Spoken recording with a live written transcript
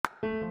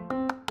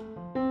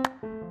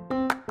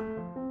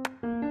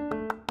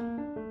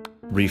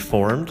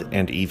Reformed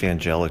and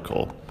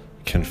Evangelical,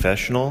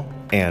 Confessional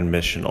and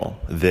Missional.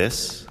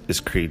 This is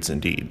Creeds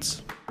and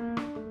Deeds.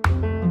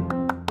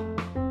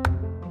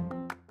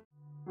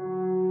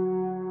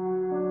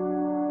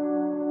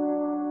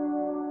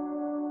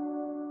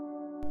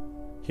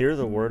 Hear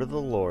the word of the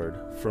Lord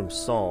from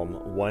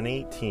Psalm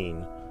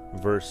 118,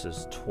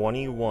 verses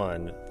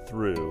 21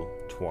 through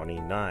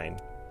 29.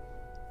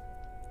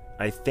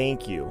 I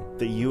thank you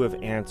that you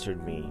have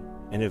answered me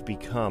and have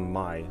become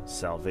my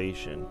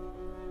salvation.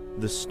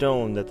 The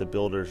stone that the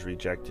builders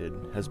rejected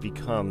has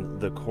become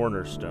the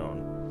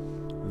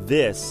cornerstone.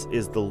 This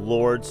is the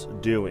Lord's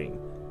doing.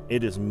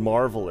 It is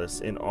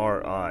marvelous in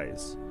our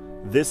eyes.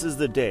 This is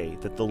the day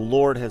that the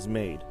Lord has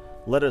made.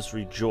 Let us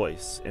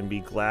rejoice and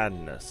be glad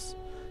in us.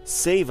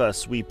 Save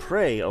us, we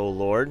pray, O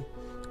Lord.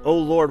 O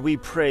Lord, we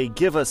pray,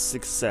 give us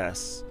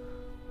success.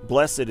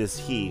 Blessed is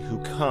he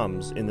who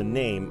comes in the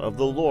name of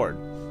the Lord.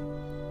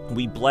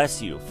 We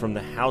bless you from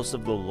the house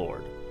of the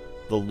Lord.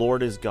 The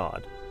Lord is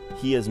God.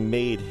 He has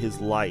made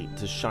his light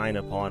to shine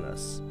upon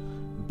us.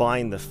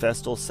 Bind the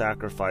festal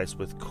sacrifice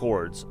with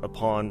cords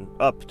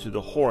up to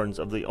the horns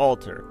of the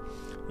altar.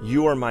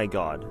 You are my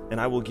God, and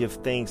I will give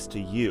thanks to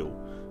you.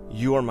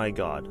 You are my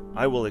God,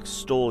 I will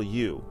extol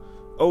you.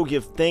 Oh,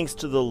 give thanks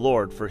to the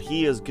Lord, for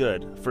he is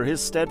good, for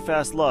his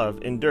steadfast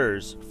love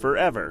endures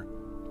forever.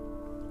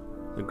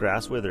 The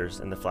grass withers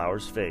and the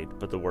flowers fade,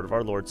 but the word of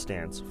our Lord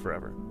stands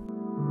forever.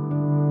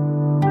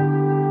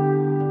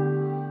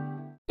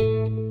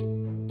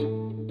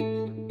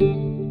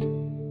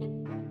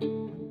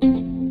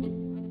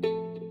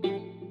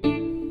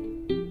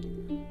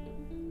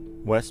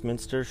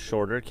 Westminster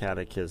Shorter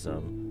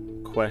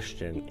Catechism,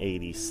 question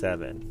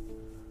 87.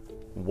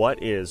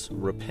 What is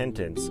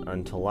repentance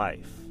unto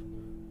life?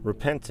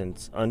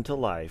 Repentance unto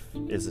life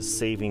is a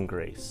saving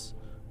grace,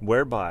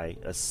 whereby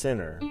a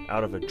sinner,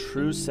 out of a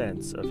true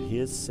sense of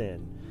his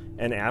sin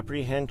and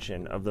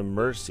apprehension of the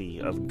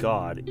mercy of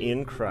God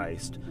in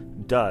Christ,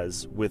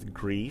 does, with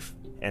grief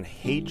and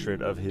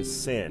hatred of his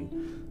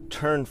sin,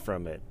 turn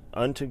from it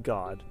unto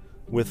God,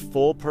 with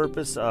full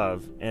purpose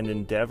of and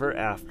endeavor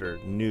after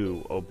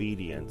new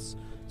obedience.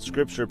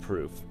 Scripture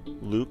proof,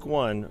 Luke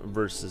 1,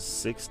 verses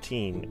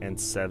 16 and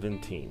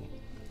 17.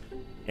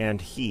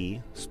 And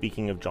he,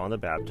 speaking of John the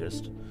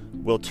Baptist,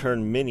 will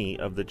turn many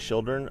of the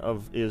children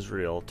of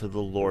Israel to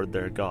the Lord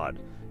their God,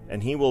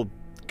 and he will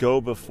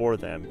go before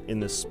them in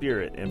the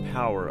spirit and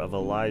power of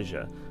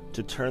Elijah,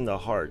 to turn the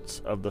hearts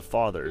of the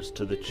fathers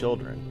to the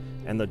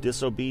children, and the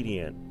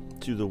disobedient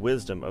to the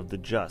wisdom of the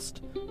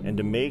just, and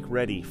to make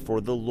ready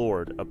for the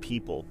Lord a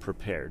people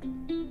prepared.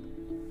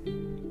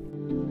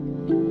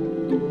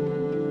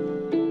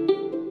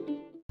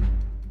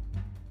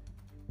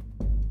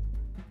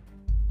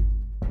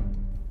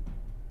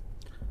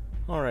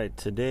 All right,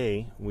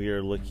 today we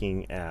are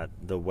looking at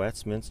the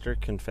Westminster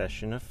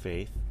Confession of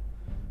Faith.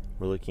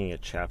 We're looking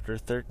at chapter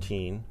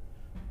 13,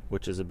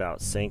 which is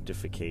about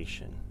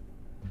sanctification.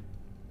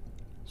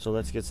 So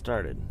let's get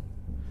started.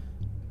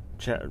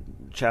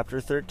 Chapter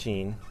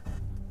 13,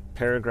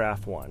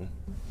 paragraph 1.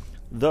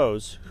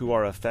 Those who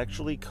are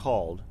effectually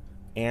called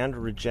and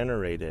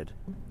regenerated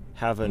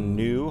have a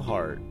new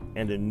heart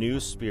and a new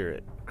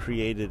spirit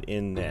created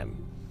in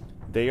them.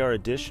 They are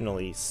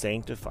additionally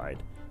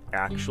sanctified,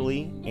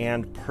 actually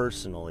and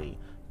personally,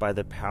 by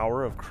the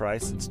power of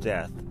Christ's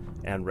death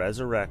and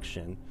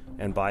resurrection,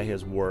 and by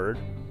his word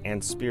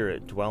and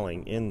spirit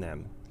dwelling in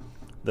them.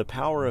 The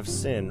power of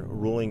sin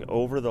ruling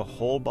over the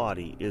whole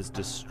body is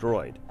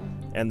destroyed,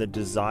 and the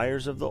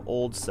desires of the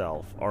old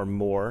self are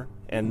more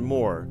and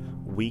more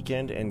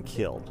weakened and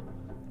killed.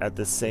 At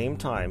the same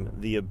time,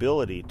 the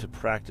ability to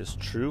practice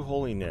true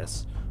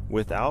holiness,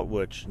 without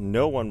which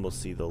no one will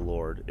see the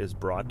Lord, is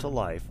brought to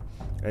life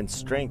and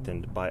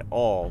strengthened by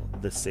all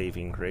the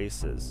saving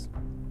graces.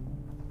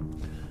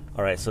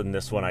 All right, so in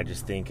this one, I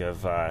just think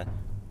of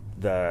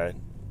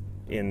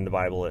in the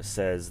Bible it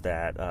says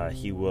that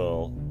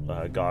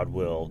God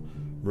will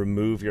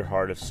remove your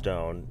heart of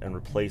stone and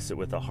replace it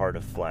with a heart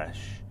of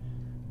flesh.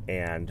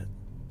 And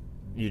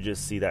you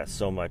just see that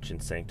so much in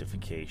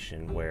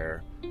sanctification,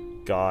 where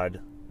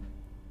God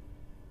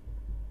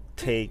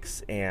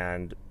takes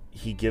and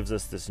he gives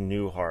us this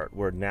new heart,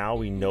 where now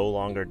we no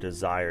longer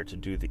desire to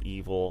do the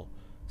evil,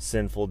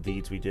 sinful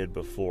deeds we did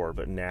before,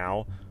 but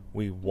now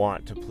we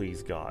want to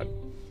please God.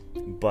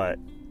 But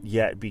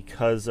yet,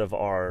 because of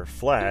our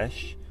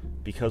flesh,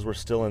 because we're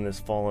still in this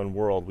fallen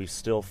world, we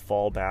still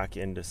fall back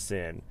into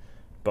sin,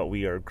 but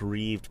we are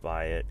grieved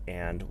by it,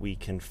 and we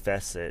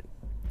confess it,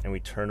 and we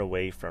turn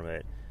away from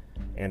it.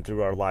 And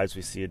through our lives,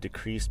 we see a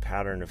decreased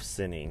pattern of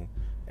sinning,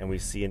 and we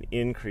see an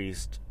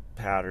increased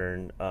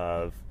pattern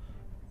of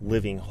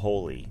living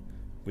holy.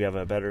 We have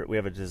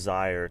a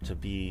desire to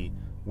be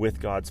with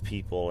God's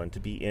people and to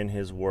be in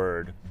his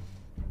word,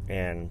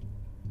 and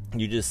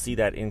you just see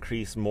that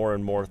increase more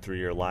and more through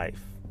your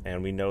life.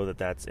 And we know that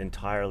that's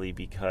entirely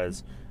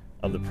because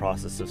of the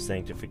process of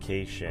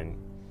sanctification,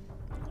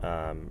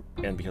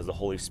 and because the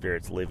Holy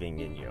Spirit's living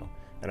in you.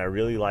 And I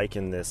really like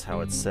in this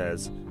how it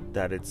says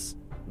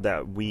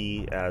that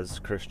we as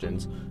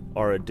Christians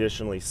are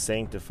additionally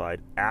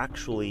sanctified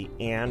actually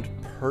and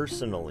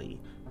personally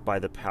by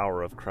the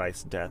power of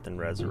Christ's death and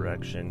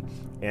resurrection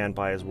and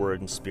by his word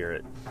and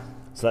spirit.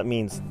 So that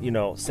means,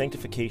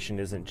 sanctification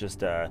isn't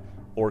just a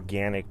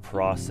organic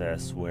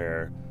process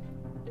where,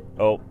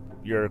 oh,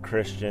 you're a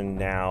Christian,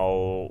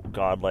 now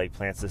God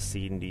plants a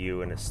seed into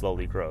you and it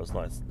slowly grows.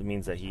 No, it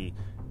means that he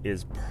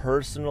is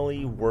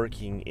personally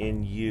working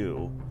in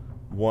you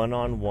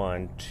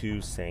one-on-one to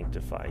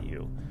sanctify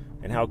you.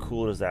 And how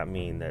cool does that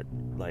mean that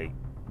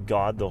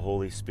God the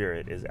Holy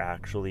Spirit is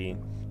actually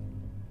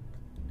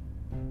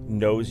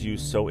knows you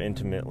so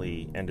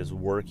intimately and is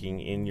working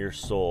in your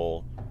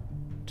soul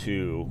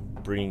to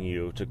bring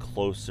you to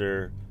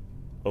closer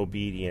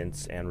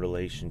obedience and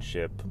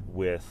relationship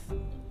with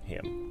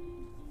him.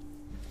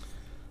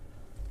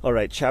 All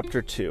right,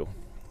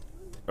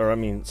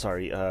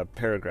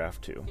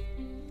 paragraph 2.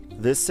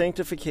 This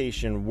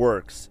sanctification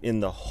works in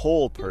the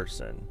whole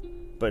person,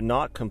 but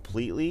not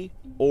completely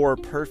or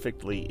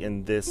perfectly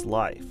in this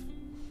life.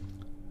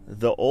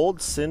 The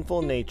old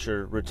sinful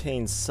nature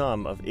retains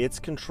some of its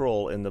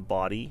control in the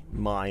body,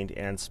 mind,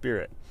 and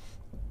spirit.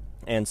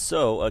 And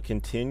so a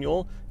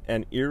continual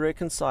and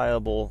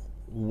irreconcilable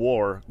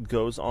war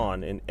goes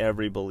on in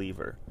every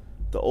believer.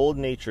 The old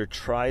nature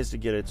tries to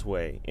get its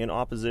way in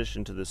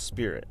opposition to the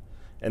spirit,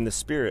 and the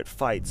spirit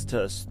fights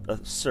to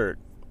assert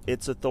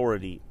its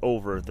authority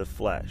over the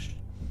flesh.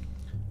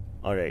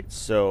 All right,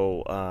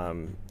 so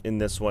in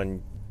this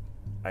one,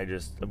 I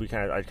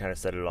kind of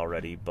said it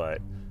already, but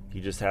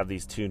you just have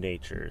these two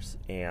natures,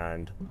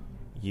 and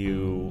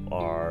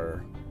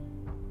they're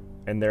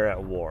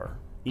at war.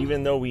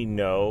 Even though we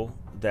know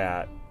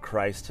that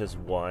Christ has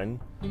won,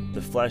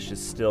 the flesh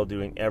is still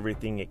doing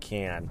everything it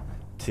can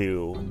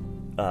to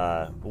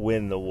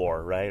win the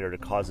war, right? Or to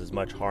cause as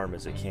much harm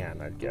as it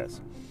can, I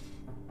guess.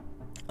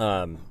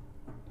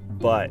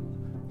 But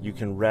you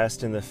can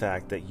rest in the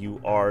fact that you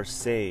are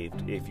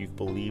saved if you've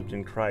believed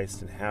in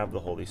Christ and have the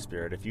Holy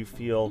Spirit. If you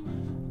feel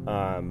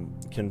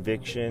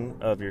conviction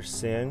of your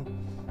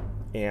sin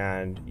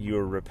and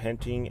you're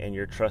repenting and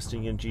you're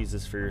trusting in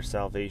Jesus for your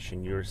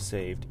salvation, you're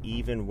saved.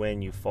 Even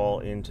when you fall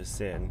into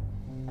sin,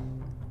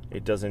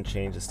 it doesn't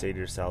change the state of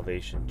your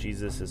salvation.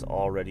 Jesus has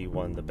already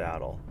won the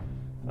battle.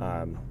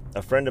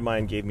 A friend of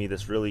mine gave me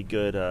this really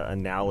good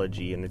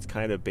analogy, and it's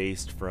kind of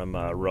based from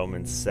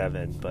Romans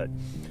 7, but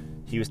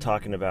he was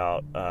talking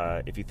about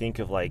if you think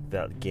of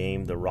that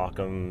game, the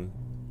Rock'em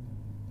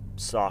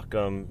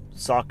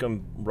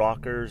Sock'em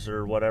Rockers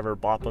or whatever,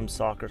 Bop'em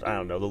Sockers, I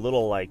don't know, the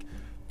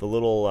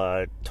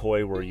little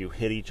toy where you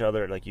hit each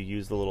other, you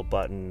use the little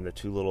button, the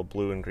two little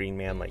blue and green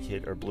man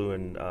or blue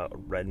and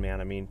red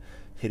man,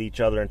 hit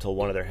each other until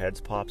one of their heads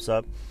pops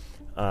up.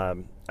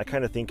 I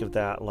kind of think of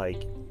that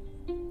like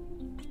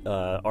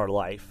our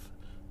life.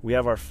 We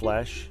have our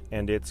flesh,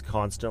 and it's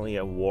constantly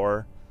at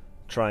war,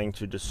 trying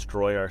to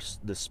destroy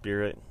the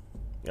spirit,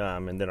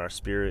 and then our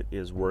spirit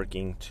is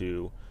working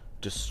to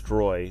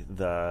destroy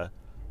the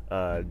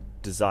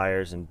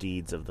desires and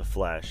deeds of the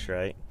flesh,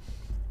 right?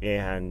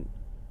 And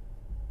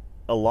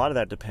a lot of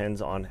that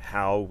depends on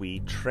how we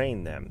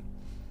train them.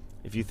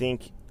 If you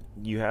think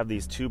you have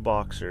these two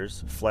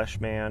boxers, flesh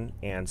man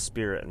and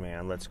spirit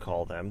man, let's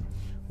call them,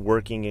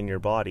 working in your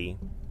body,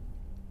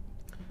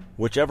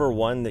 whichever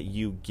one that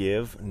you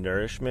give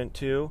nourishment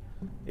to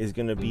is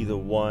going to be the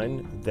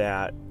one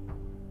that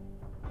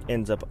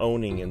ends up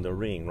owning in the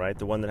ring, right?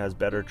 The one that has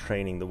better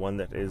training, the one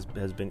that has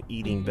been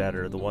eating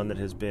better, the one that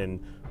has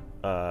been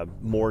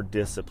more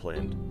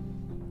disciplined.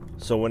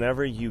 So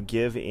whenever you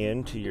give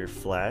in to your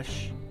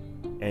flesh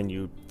and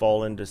you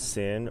fall into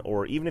sin,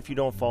 or even if you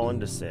don't fall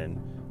into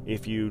sin,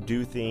 if you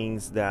do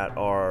things that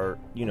are,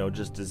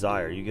 just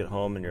desire, you get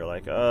home and you're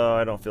like, oh,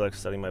 I don't feel like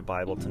studying my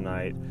Bible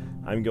tonight,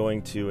 I'm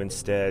going to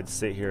instead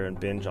sit here and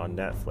binge on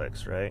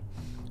Netflix, right?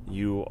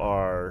 You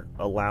are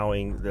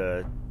allowing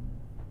the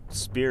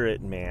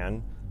spirit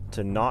man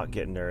to not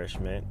get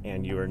nourishment,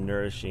 and you are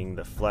nourishing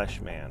the flesh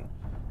man.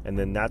 And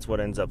then that's what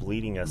ends up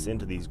leading us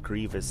into these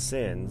grievous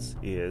sins,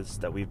 is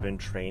that we've been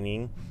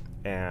training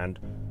and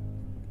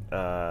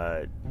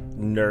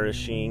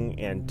nourishing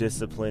and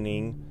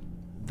disciplining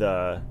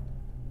the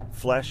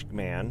flesh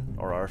man,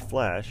 or our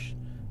flesh,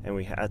 and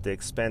we at the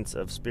expense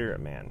of spirit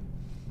man.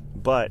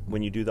 But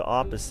when you do the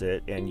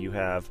opposite, and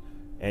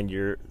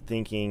you're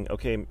thinking,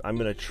 okay, I'm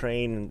going to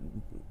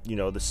train,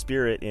 the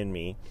spirit in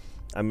me,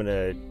 I'm going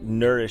to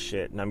nourish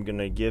it, and I'm going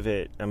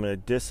to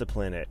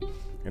discipline it.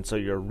 And so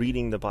you're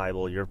reading the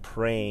Bible, you're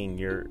praying,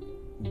 you're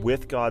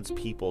with God's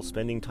people,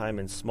 spending time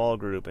in small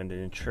group and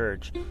in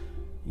church.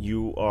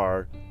 You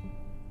are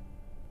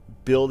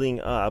building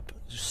up,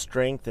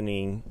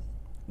 strengthening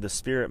the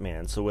spirit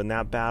man. So when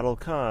that battle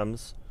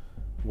comes,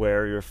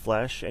 where your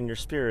flesh and your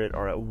spirit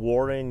are at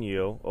war in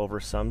you over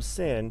some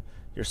sin,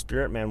 your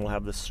spirit man will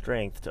have the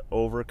strength to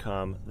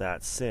overcome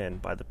that sin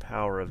by the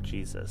power of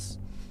Jesus.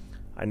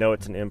 I know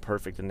it's an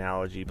imperfect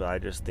analogy, but I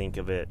just think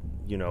of it,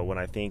 when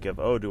I think of,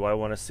 do I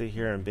want to sit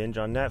here and binge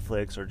on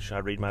Netflix, or should I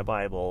read my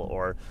Bible,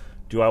 or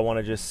Do I want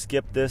to just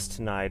skip this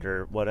tonight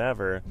or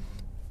whatever?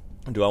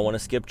 Do I want to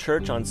skip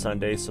church on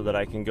Sunday so that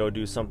I can go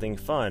do something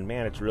fun?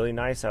 Man, it's really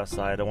nice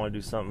outside. I want to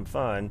do something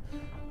fun.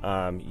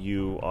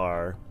 You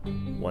are,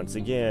 once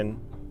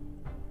again,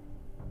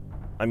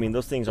 I mean,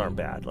 those things aren't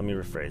bad. Let me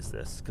rephrase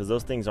this, because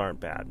those things aren't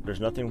bad. There's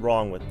nothing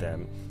wrong with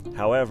them.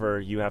 However,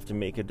 you have to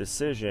make a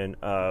decision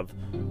of,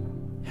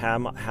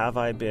 have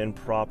I been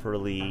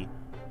properly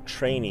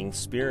training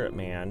spirit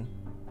man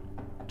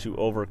to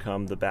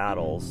overcome the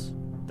battles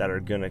that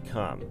are going to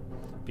come?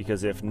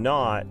 Because if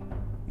not,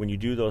 when you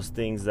do those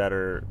things that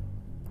are,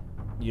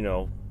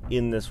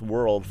 in this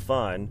world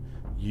fun,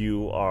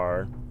 you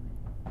are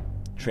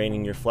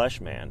training your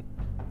flesh man.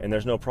 And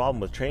there's no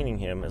problem with training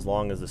him as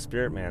long as the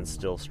spirit man's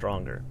still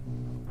stronger.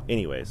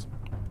 Anyways.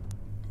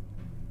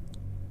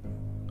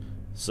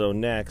 So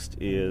next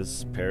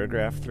is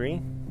paragraph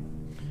 3.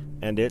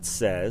 And it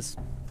says,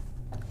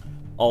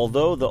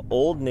 although the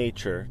old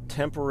nature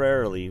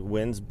temporarily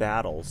wins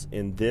battles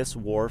in this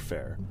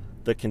warfare,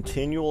 the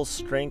continual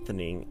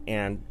strengthening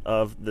and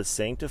of the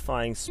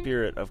sanctifying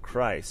Spirit of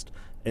Christ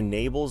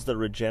enables the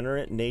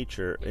regenerate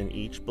nature in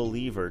each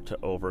believer to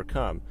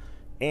overcome.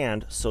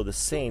 And so the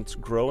saints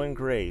grow in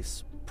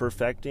grace,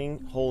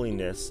 perfecting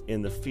holiness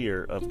in the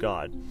fear of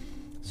God.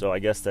 So I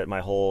guess that my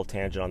whole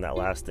tangent on that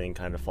last thing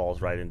kind of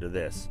falls right into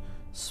this.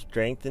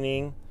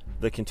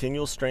 The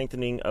continual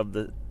strengthening of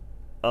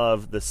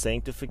the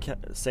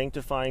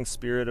sanctifying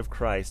Spirit of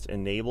Christ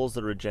enables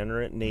the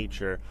regenerate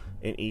nature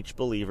in each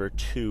believer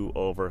to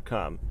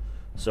overcome.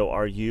 So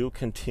are you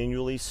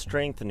continually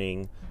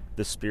strengthening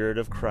the Spirit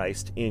of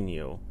Christ in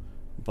you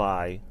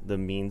by the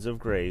means of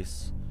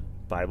grace,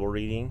 Bible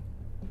reading,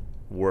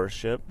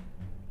 worship,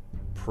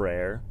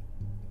 prayer,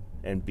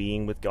 and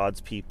being with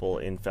God's people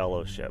in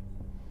fellowship?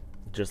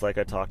 Just like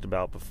I talked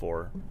about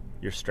before,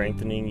 you're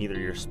strengthening either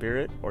your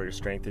spirit or you're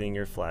strengthening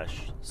your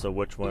flesh. So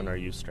which one are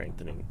you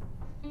strengthening?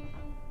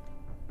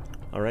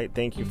 All right,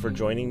 thank you for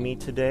joining me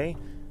today.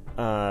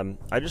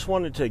 I just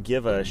wanted to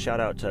give a shout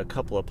out to a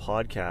couple of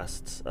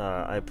podcasts.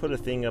 I put a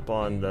thing up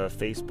on a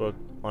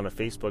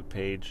Facebook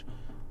page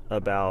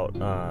about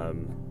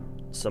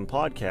some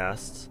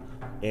podcasts,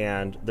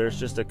 and there's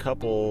just a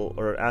couple,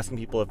 or asking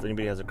people if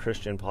anybody has a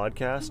Christian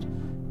podcast,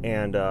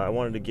 and I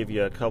wanted to give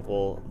you a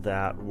couple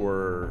that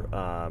were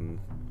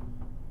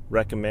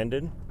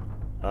recommended.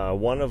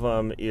 One of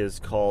them is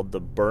called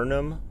the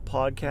Burnham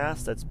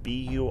Podcast. That's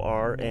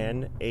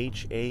Burnham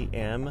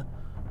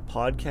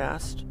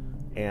podcast,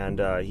 and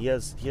he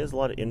has a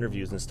lot of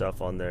interviews and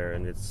stuff on there,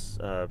 and it's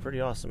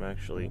pretty awesome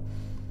actually.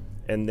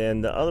 And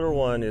then the other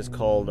one is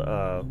called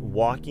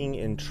Walking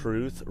in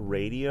Truth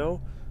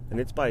Radio, and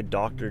it's by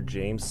Dr.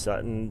 James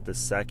Sutton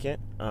II.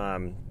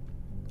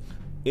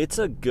 It's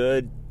a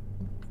good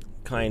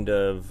kind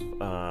of,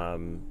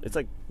 it's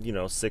like,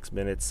 6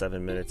 minutes,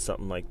 7 minutes,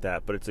 something like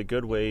that, but it's a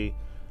good way,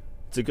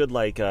 it's a good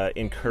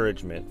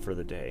encouragement for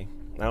the day.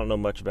 I don't know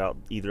much about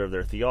either of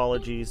their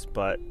theologies,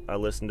 but I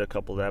listened to a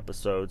couple of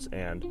episodes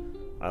and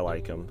I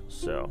like them.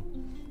 So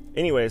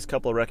anyways, a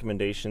couple of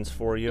recommendations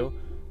for you,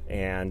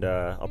 and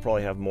I'll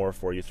probably have more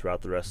for you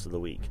throughout the rest of the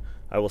week.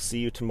 I will see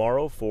you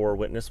tomorrow for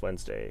Witness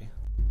Wednesday.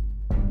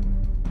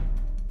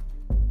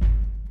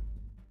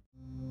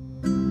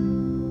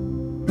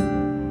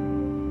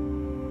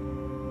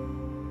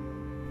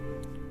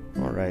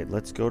 All right,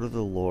 let's go to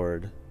the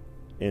Lord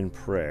in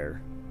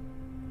prayer.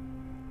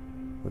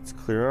 Let's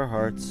clear our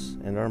hearts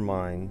and our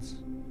minds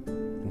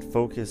and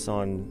focus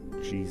on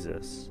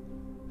Jesus,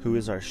 who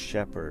is our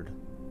shepherd.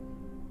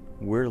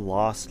 We're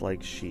lost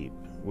like sheep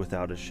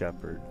without a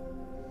shepherd,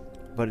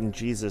 but in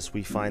Jesus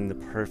we find the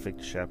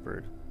perfect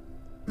shepherd.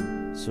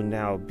 So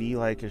now be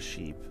like a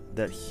sheep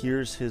that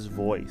hears his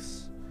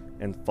voice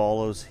and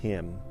follows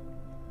him.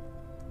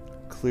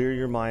 Clear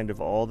your mind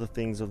of all the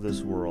things of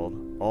this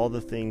world, all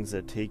the things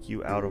that take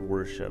you out of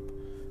worship,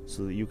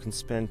 so that you can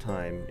spend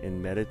time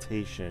in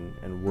meditation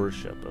and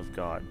worship of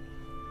God.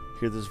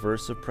 Hear this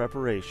verse of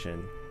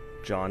preparation,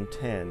 John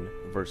 10,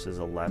 verses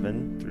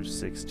 11 through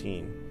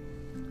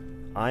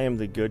 16. I am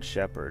the good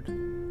shepherd.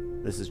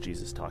 This is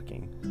Jesus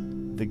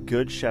talking. The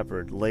good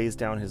shepherd lays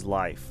down his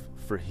life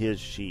for his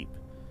sheep.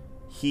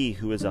 He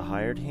who is a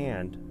hired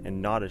hand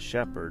and not a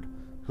shepherd,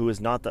 who is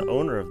not the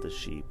owner of the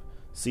sheep,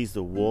 sees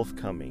the wolf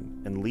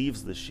coming and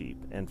leaves the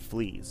sheep and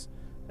flees,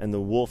 and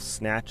the wolf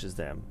snatches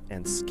them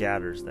and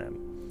scatters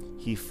them.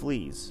 He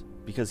flees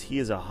because he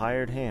is a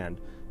hired hand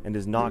and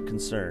is not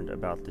concerned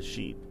about the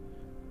sheep.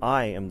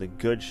 I am the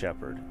good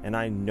shepherd, and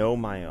I know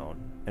my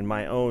own, and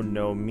my own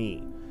know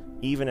me,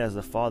 even as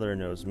the Father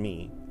knows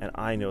me, and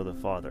I know the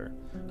Father.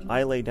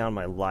 I lay down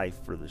my life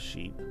for the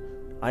sheep.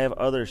 I have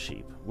other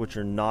sheep which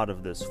are not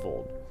of this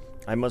fold.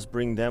 I must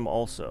bring them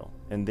also,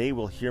 and they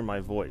will hear my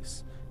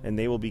voice, and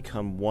they will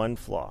become one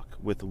flock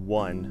with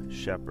one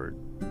shepherd.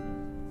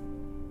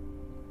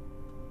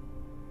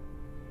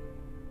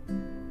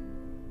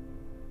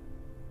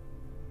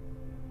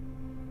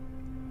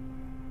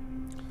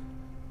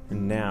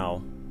 And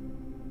now,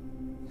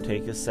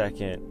 take a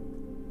second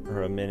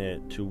or a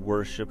minute to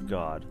worship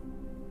God.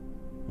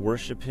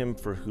 Worship him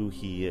for who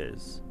he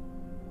is.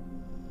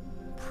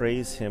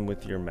 praise him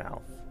with your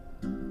mouth.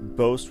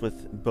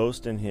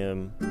 Boast in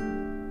him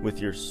with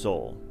your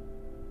soul.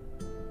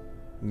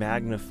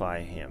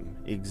 Magnify him,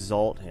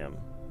 exalt him.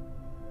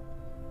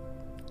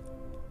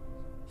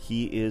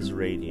 He is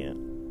radiant.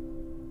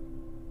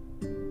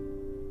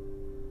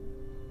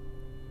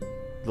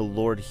 The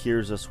Lord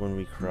hears us when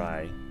we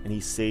cry, and he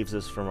saves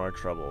us from our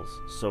troubles.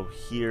 So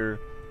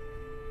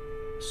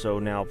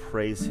now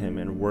praise him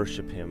and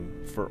worship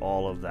him for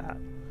all of that,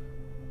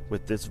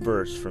 with this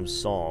verse from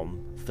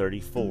Psalm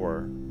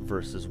 34,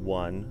 verses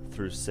 1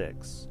 through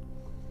 6.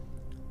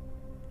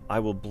 I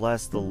will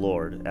bless the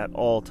Lord at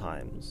all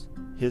times.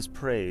 His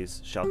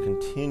praise shall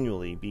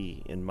continually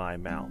be in my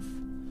mouth.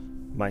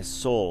 My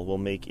soul will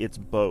make its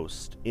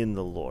boast in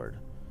the Lord.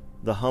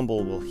 The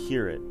humble will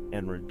hear it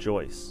and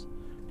rejoice.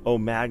 O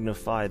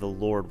magnify the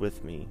Lord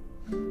with me.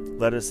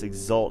 Let us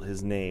exalt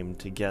his name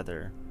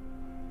together.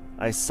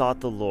 I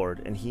sought the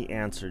Lord, and he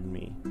answered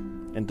me,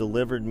 and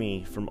delivered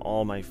me from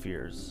all my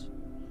fears.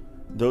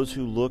 Those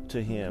who look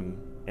to him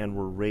and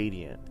were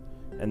radiant,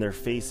 and their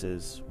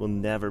faces will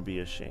never be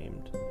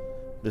ashamed.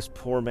 This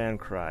poor man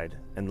cried,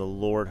 and the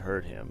Lord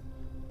heard him,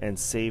 and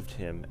saved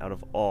him out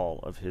of all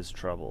of his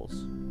troubles.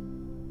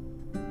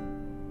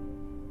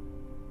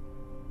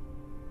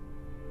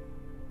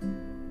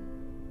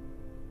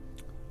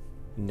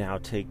 Now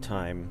take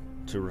time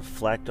to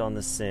reflect on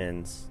the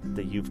sins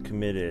that you've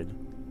committed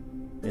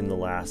in the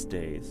last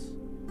days,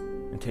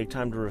 and take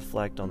time to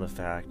reflect on the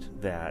fact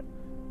that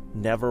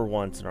never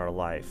once in our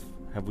life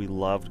have we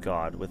loved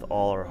God with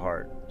all our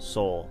heart,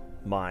 soul,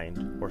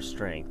 mind, or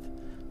strength,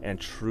 and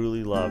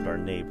truly loved our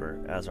neighbor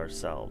as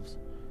ourselves.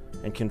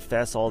 And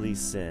confess all these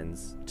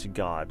sins to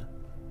God,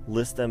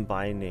 list them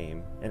by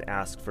name, and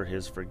ask for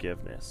his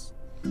forgiveness.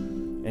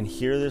 And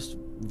hear this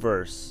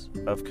verse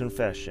of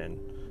confession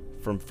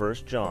from 1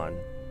 John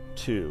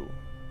 2,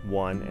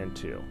 1 and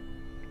 2.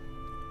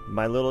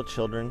 My little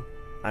children,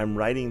 I am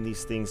writing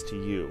these things to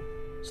you,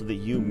 so that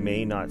you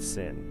may not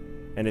sin.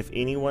 And if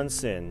anyone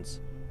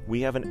sins,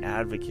 we have an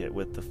advocate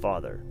with the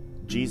Father,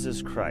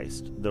 Jesus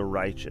Christ, the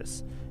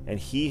righteous, and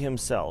he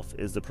himself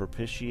is the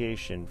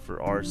propitiation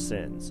for our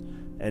sins,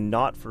 and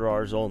not for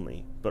ours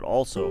only, but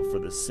also for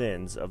the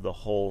sins of the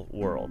whole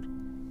world.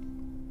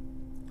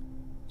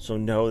 So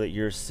know that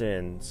your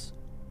sins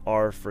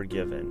are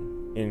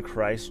forgiven. In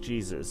Christ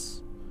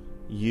Jesus,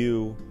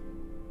 you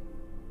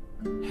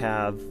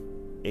have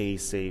a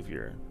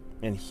Savior,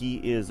 and he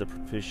is a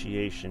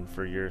propitiation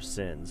for your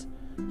sins.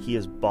 He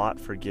has bought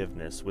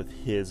forgiveness with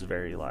his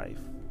very life.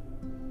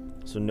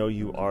 So know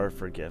you are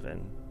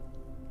forgiven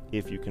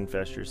if you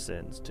confess your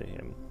sins to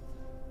him.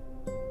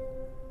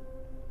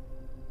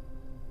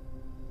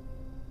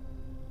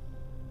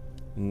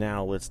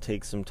 Now let's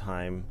take some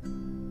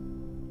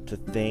time to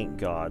thank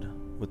God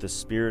with a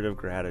spirit of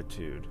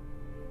gratitude,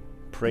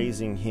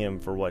 praising him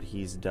for what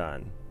he's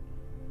done,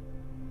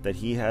 that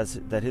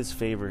his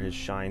favor has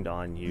shined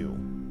on you,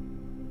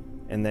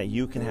 and that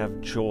you can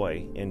have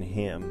joy in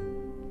him,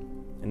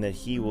 and that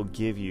he will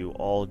give you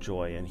all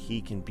joy, and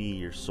he can be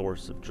your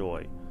source of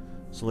joy.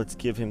 So let's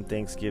give him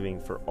thanksgiving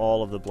for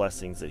all of the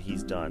blessings that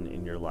he's done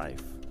in your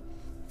life.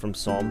 From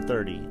Psalm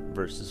 30,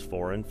 verses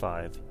 4 and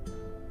 5,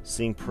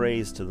 sing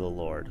praise to the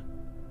Lord,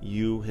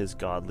 you his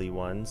godly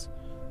ones,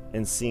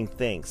 and sing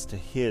thanks to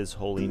his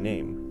holy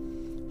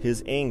name.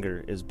 His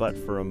anger is but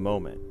for a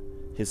moment.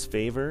 His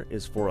favor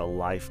is for a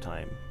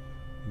lifetime.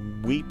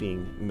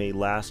 Weeping may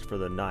last for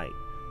the night,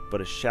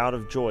 but a shout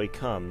of joy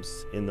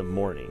comes in the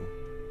morning.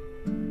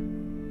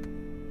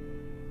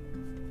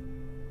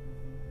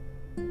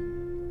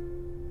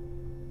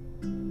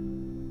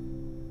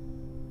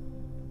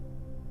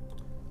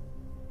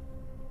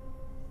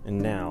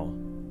 And now,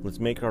 let's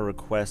make our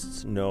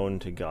requests known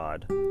to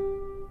God.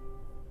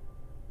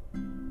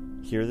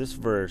 Hear this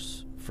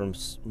verse from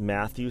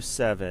Matthew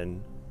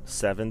 7,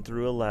 7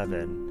 through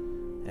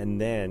 11,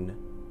 and then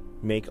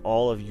make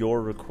all of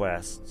your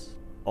requests,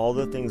 all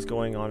the things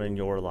going on in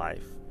your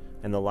life,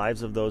 and the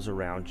lives of those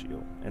around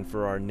you, and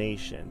for our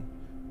nation,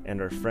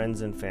 and our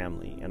friends and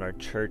family, and our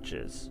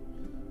churches.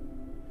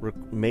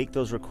 Make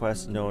those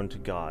requests known to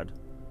God,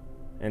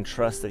 and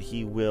trust that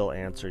he will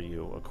answer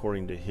you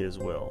according to his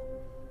will.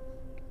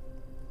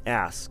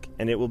 Ask,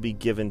 and it will be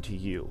given to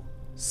you.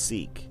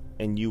 Seek,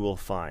 and you will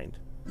find.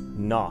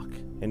 Knock,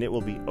 and it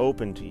will be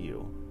open to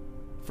you.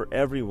 For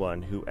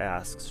everyone who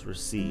asks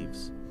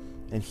receives,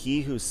 and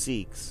he who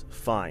seeks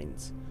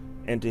finds,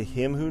 and to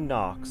him who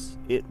knocks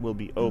it will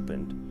be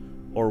opened.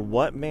 Or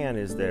what man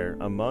is there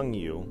among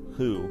you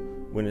who,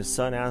 when his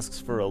son asks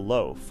for a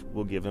loaf,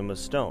 will give him a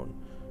stone?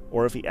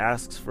 Or if he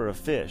asks for a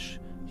fish,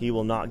 he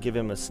will not give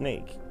him a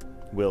snake?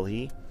 Will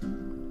he?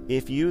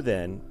 If you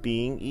then,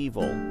 being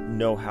evil,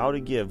 know how to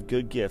give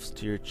good gifts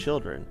to your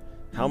children,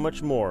 how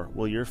much more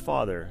will your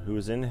Father who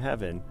is in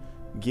heaven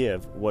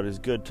give what is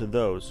good to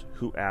those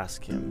who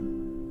ask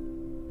him?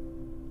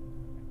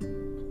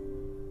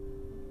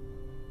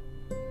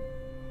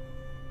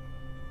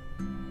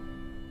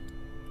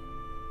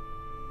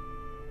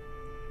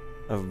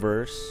 A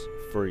verse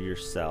for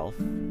yourself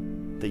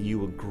that you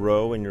will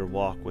grow in your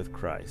walk with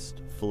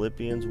Christ.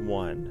 Philippians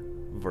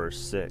 1, verse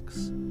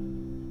 6.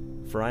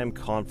 For I am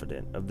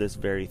confident of this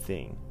very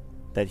thing,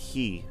 that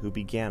he who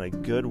began a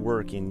good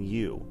work in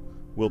you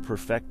will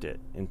perfect it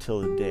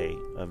until the day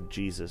of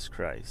Jesus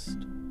Christ.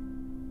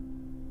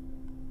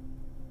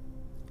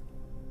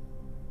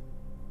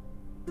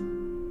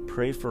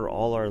 Pray for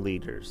all our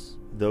leaders,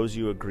 those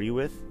you agree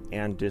with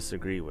and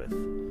disagree with.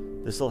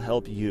 This will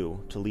help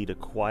you to lead a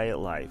quiet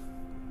life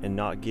and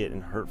not get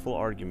in hurtful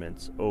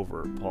arguments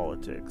over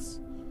politics.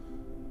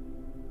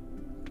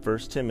 1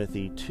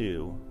 Timothy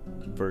 2,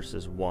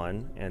 verses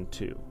 1 and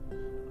 2.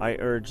 I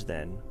urge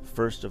then,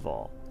 first of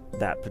all,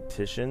 that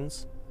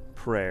petitions,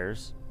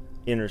 prayers,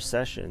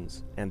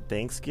 intercessions, and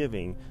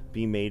thanksgiving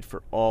be made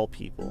for all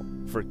people,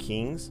 for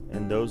kings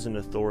and those in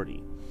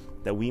authority,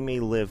 that we may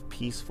live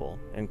peaceful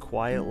and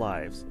quiet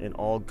lives in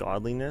all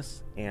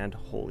godliness and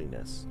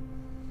holiness.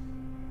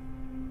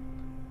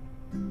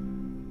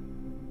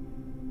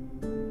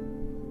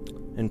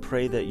 And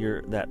pray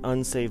that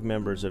unsaved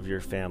members of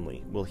your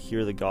family will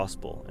hear the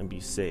gospel and be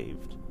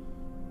saved.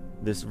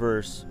 This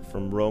verse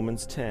from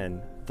Romans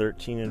 10,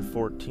 13 and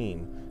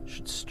 14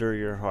 should stir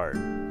your heart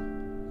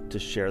to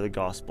share the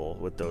gospel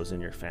with those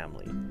in your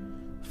family.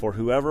 For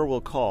whoever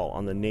will call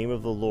on the name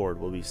of the Lord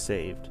will be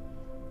saved.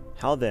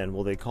 How then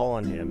will they call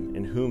on him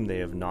in whom they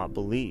have not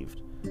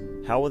believed?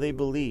 How will they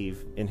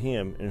believe in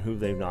him in whom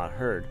they have not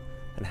heard?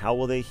 And how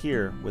will they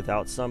hear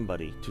without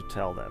somebody to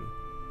tell them?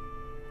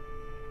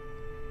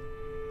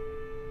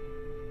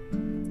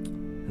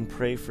 And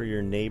pray for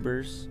your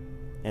neighbors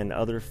and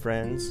other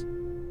friends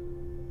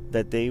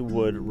that they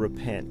would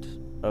repent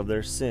of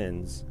their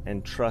sins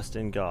and trust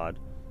in God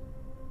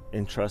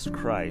and trust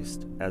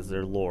Christ as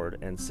their Lord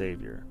and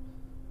Savior.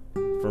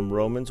 From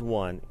Romans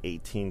 1,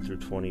 18 through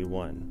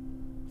 21.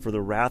 For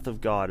the wrath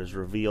of God is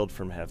revealed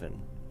from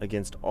heaven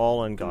against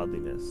all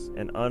ungodliness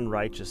and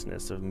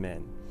unrighteousness of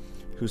men,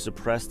 who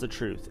suppress the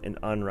truth in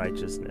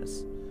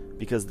unrighteousness,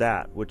 because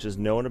that which is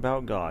known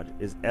about God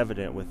is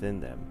evident within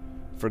them,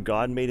 for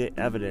God made it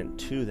evident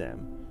to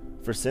them.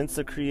 For since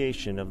the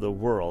creation of the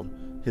world,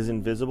 his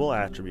invisible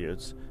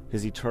attributes,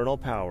 his eternal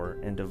power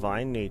and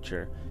divine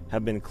nature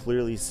have been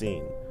clearly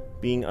seen,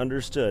 being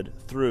understood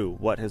through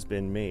what has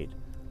been made,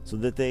 so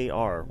that they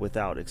are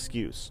without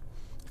excuse.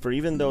 For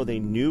even though they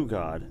knew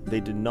God, they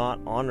did not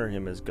honor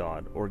him as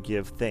God or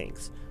give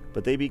thanks,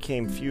 but they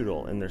became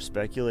futile in their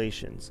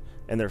speculations,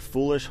 and their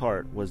foolish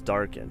heart was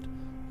darkened.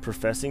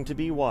 Professing to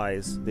be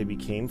wise, they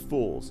became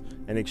fools,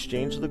 and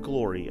exchanged the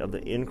glory of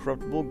the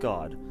incorruptible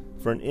God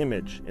for an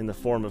image in the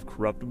form of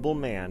corruptible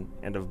man,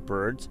 and of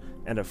birds,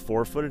 and of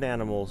four-footed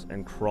animals,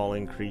 and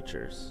crawling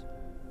creatures.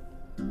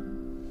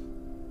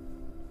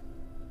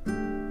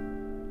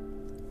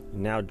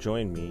 Now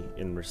join me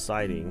in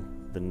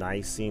reciting the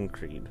Nicene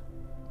Creed.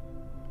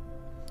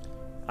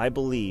 I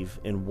believe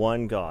in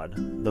one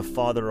God, the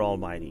Father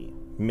Almighty,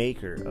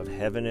 maker of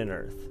heaven and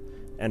earth,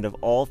 and of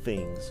all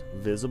things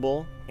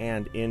visible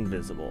and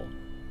invisible,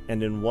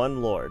 and in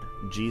one Lord,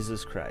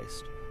 Jesus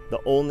Christ, the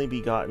only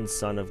begotten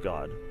Son of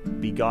God,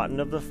 begotten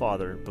of the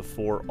Father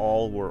before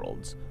all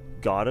worlds,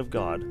 God of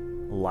God,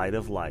 light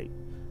of light,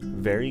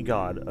 very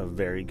God of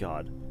very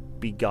God,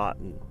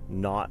 begotten,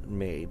 not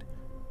made,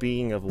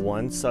 being of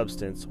one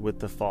substance with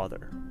the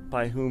Father,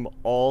 by whom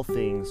all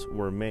things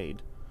were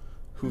made,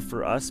 who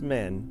for us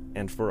men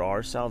and for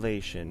our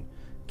salvation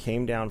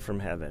came down from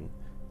heaven,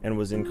 and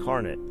was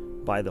incarnate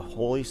by the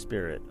Holy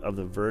Spirit of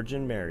the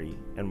Virgin Mary,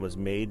 and was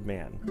made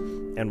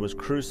man, and was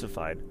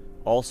crucified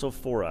also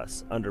for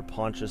us under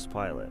Pontius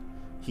Pilate.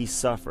 He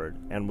suffered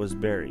and was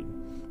buried,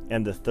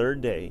 and the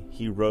third day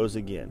he rose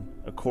again,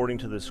 according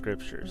to the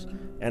Scriptures,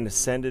 and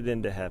ascended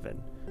into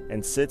heaven,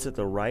 and sits at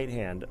the right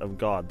hand of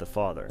God the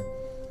Father.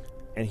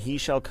 And he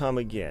shall come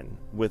again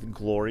with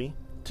glory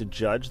to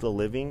judge the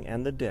living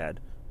and the dead,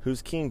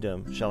 whose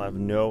kingdom shall have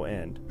no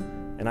end.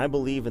 And I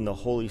believe in the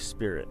Holy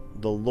Spirit,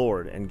 the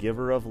Lord and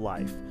giver of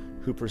life,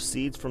 who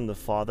proceeds from the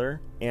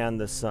Father and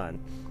the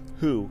Son,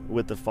 who,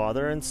 with the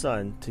Father and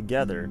Son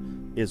together,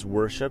 is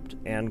worshipped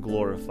and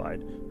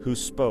glorified, who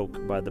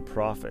spoke by the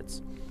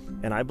prophets.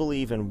 And I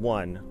believe in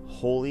one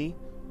holy,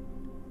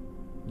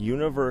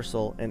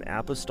 universal, and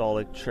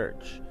apostolic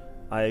church.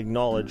 I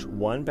acknowledge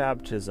one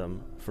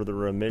baptism for the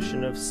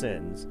remission of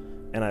sins,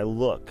 and I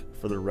look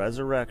for the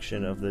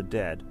resurrection of the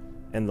dead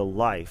and the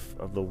life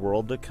of the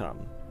world to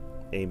come.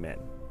 Amen.